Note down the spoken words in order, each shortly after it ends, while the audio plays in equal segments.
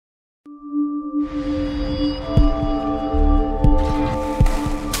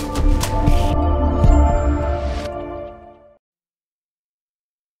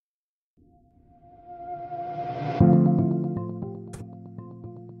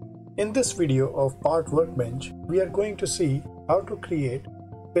In this video of Part Workbench, we are going to see how to create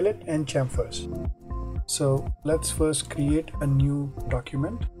fillet and chamfers. So let's first create a new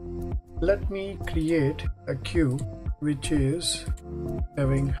document. Let me create a cube which is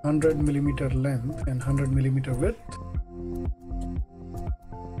having 100 millimeter length and 100 millimeter width.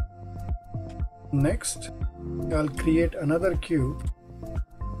 Next, I'll create another cube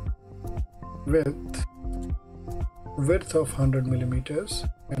with width of 100 millimeters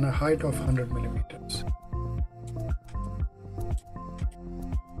and a height of 100 millimeters.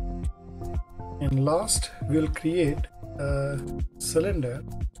 And last, we'll create a cylinder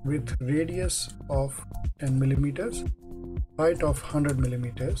with radius of 10 millimeters, height of 100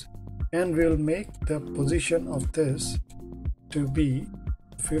 millimeters, and we'll make the position of this to be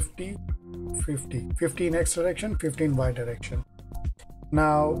 50, 50, 50 in X direction, 50 in Y direction.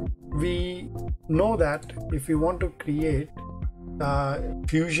 Now we know that if you want to create a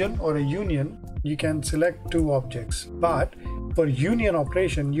fusion or a union, you can select two objects, but for union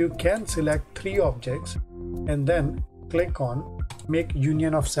operation you can select three objects and then click on make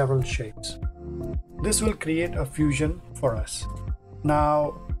union of several shapes. This will create a fusion for us.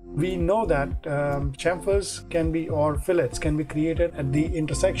 Now we know that chamfers can be, or fillets can be created at the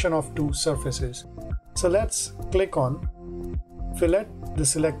intersection of two surfaces. So let's click on fillet the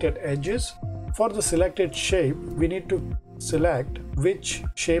selected edges. For the selected shape, we need to select which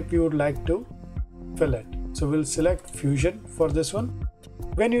shape you would like to fillet. So we'll select fusion for this one.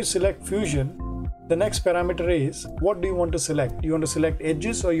 When you select fusion, the next parameter is what do you want to select? You want to select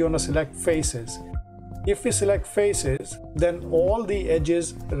edges or you want to select faces? If we select faces, then all the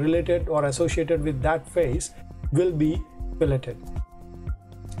edges related or associated with that face will be filleted.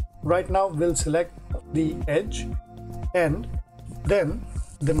 Right now we'll select the edge, and then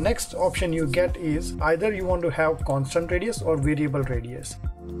the next option you get is either you want to have constant radius or variable radius.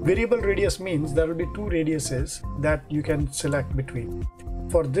 Variable radius means there will be two radiuses that you can select between.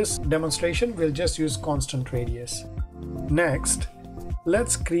 For this demonstration, we'll just use constant radius. Next,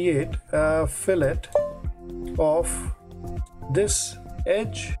 let's create a fillet of this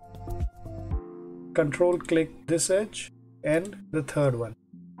edge. Control click this edge and the third one.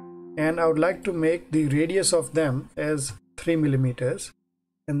 And I would like to make the radius of them as 3 millimeters.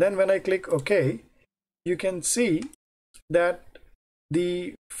 And then when I click OK, you can see that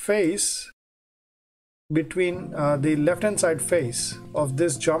the face between the left hand side face of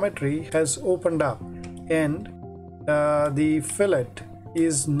this geometry has opened up, and the fillet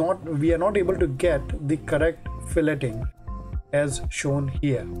is not, we are not able to get the correct filleting as shown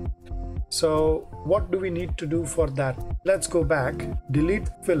here. So what do we need to do for that? Let's go back, delete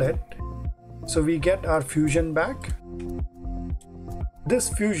fillet, so we get our fusion back. This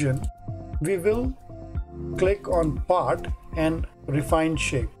fusion, we will click on part and refine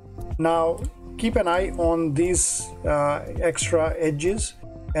shape. Now keep an eye on these extra edges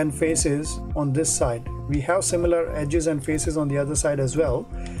and faces on this side. We have similar edges and faces on the other side as well.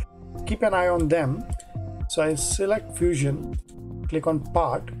 Keep an eye on them. So I select fusion, click on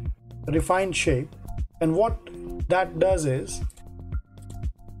part, refine shape, and what that does is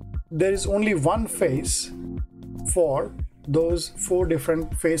there is only one face for those four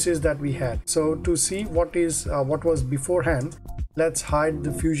different faces that we had. So to see what was beforehand, let's hide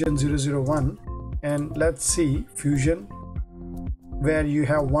the fusion 001 and let's see fusion where you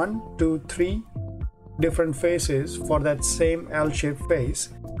have 1, 2, 3 different faces for that same L-shaped face,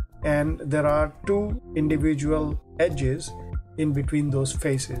 and there are two individual edges in between those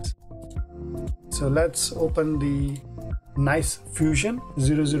faces. So let's open the nice fusion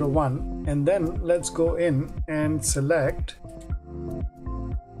 001 and then let's go in and select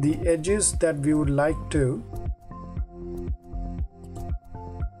the edges that we would like to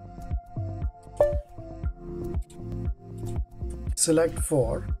select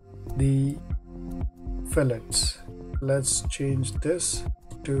for the fillets. Let's change this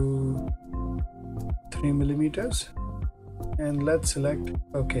to 3 millimeters and let's select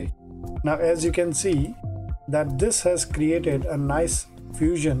OK. Now as you can see that this has created a nice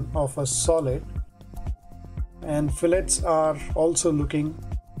fusion of a solid, and fillets are also looking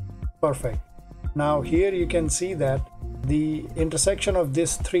perfect. Now here you can see that the intersection of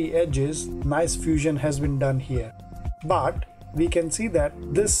these three edges, nice fusion has been done here, but we can see that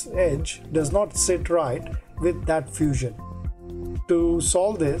this edge does not sit right with that fusion. To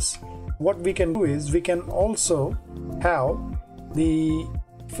solve this, what we can do is we can also have the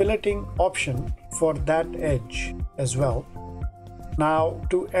filleting option for that edge as well. Now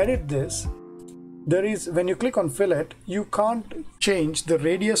to edit this, there is, when you click on fillet, you can't change the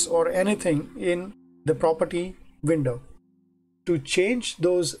radius or anything in the property window. To change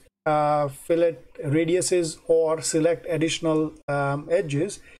those fillet radiuses or select additional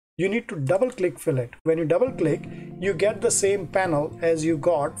edges, you need to double click fillet. When you double click, you get the same panel as you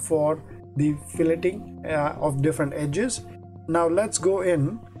got for the filleting of different edges. Now let's go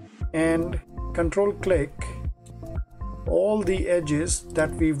in and control click all the edges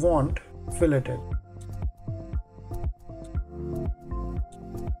that we want filleted.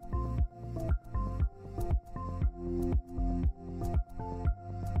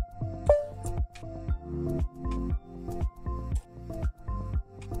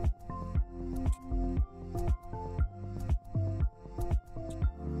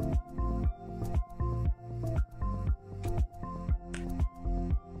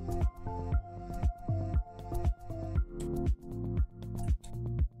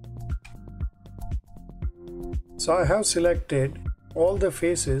 So I have selected all the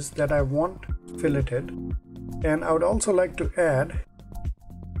faces that I want filleted, and I would also like to add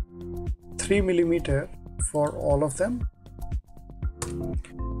 3mm for all of them.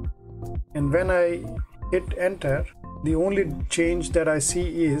 And when I hit enter, the only change that I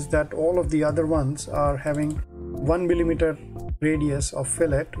see is that all of the other ones are having 1mm radius of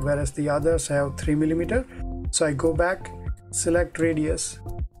fillet, whereas the others have 3mm. So I go back, select radius,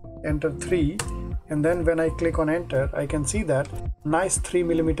 enter 3, and then when I click on enter, I can see that nice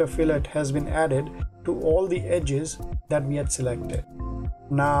 3mm fillet has been added to all the edges that we had selected.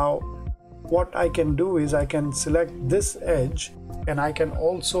 Now what I can do is I can select this edge, and I can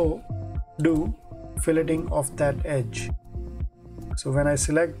also do filleting of that edge. So when I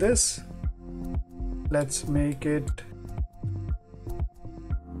select this, let's make it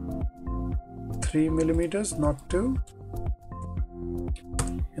 3mm, not 2.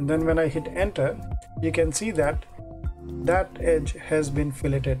 And then when I hit enter, you can see that that edge has been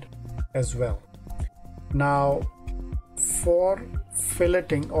filleted as well. Now for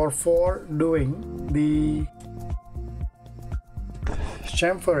filleting or for doing the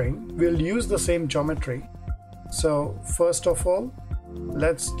chamfering, we'll use the same geometry. So first of all,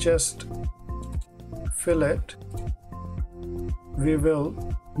 let's just fillet. We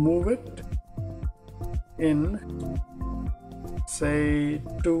will move it in, say,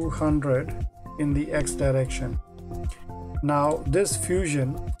 200 in the X direction. Now this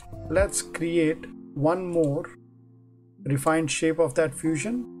fusion, let's create one more refined shape of that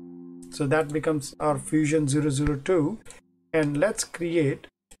fusion. So that becomes our fusion 002, and let's create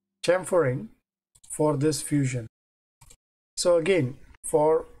chamfering for this fusion. So again,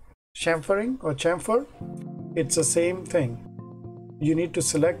 for chamfering or chamfer, it's the same thing. You need to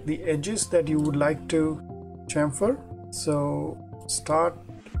select the edges that you would like to chamfer. So start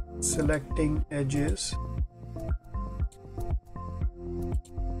selecting edges.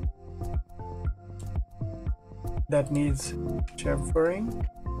 That needs chamfering.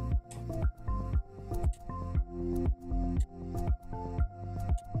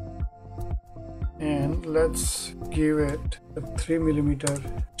 And let's give it a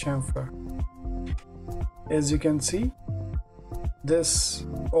 3mm chamfer. As you can see, this,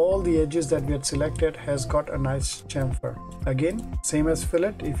 all the edges that we had selected has got a nice chamfer. Again, same as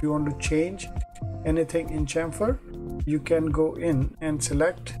fillet, if you want to change anything in chamfer, you can go in and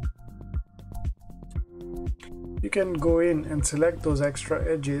select. You can go in and select those extra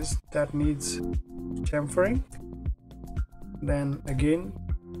edges that needs chamfering. Then again,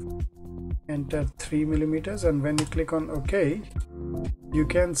 enter 3mm, and when you click on OK, you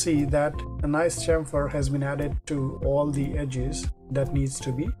can see that a nice chamfer has been added to all the edges that needs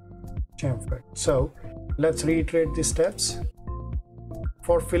to be chamfered. So let's reiterate the steps.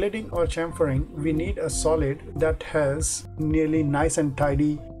 For filleting or chamfering, we need a solid that has nearly nice and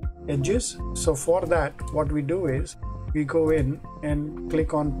tidy edges. So for that, what we do is we go in and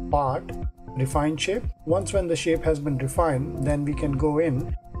click on part, refine shape. Once when the shape has been refined, then we can go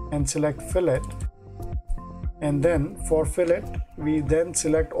in and select fillet, and then for fillet we then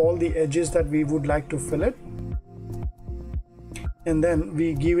select all the edges that we would like to fillet, and then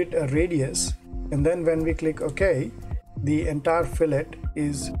we give it a radius, and then when we click OK, the entire fillet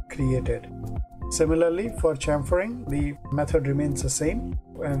is created. Similarly for chamfering, the method remains the same.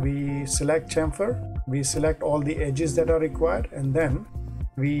 When we select chamfer, we select all the edges that are required, and then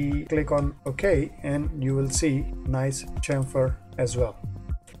we click on OK, and you will see nice chamfer as well.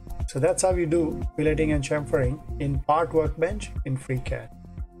 So that's how you do filleting and chamfering in Part Workbench in FreeCAD.